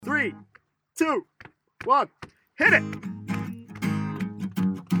3, 2, 1, hit it!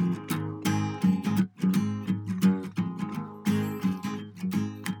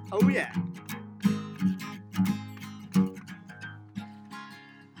 Oh yeah.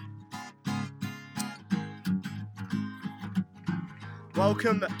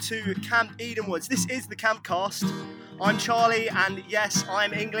 Welcome to Camp Edenwoods. This is the Campcast. I'm Charlie, and yes,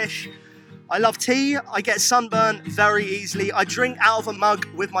 I'm English. I love tea, I get sunburned very easily, I drink out of a mug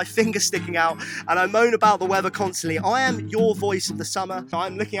with my finger sticking out, and I moan about the weather constantly. I am your voice of the summer.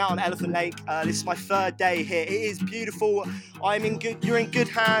 I'm looking out on Elephant Lake. This is my third day here. It is beautiful. You're in good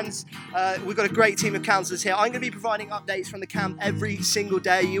hands. We've got a great team of counsellors here. I'm going to be providing updates from the camp every single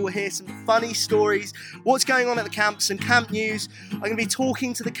day. You will hear some funny stories, what's going on at the camp, some camp news. I'm going to be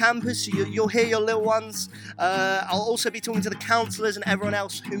talking to the campers, so you'll hear your little ones. I'll also be talking to the counsellors and everyone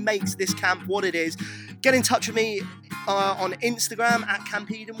else who makes this camp what it is. Get in touch with me on Instagram at Camp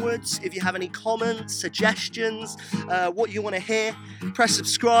Edenwoods if you have any comments, suggestions, what you want to hear. Press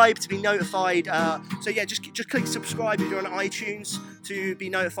subscribe to be notified. So yeah, just click subscribe if you're on iTunes to be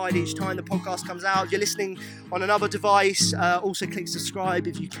notified each time the podcast comes out. If you're listening on another device, also click subscribe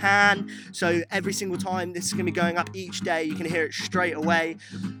if you can. So every single time this is going to be going up each day, you can hear it straight away.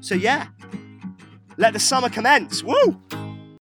 So yeah, let the summer commence. Woo!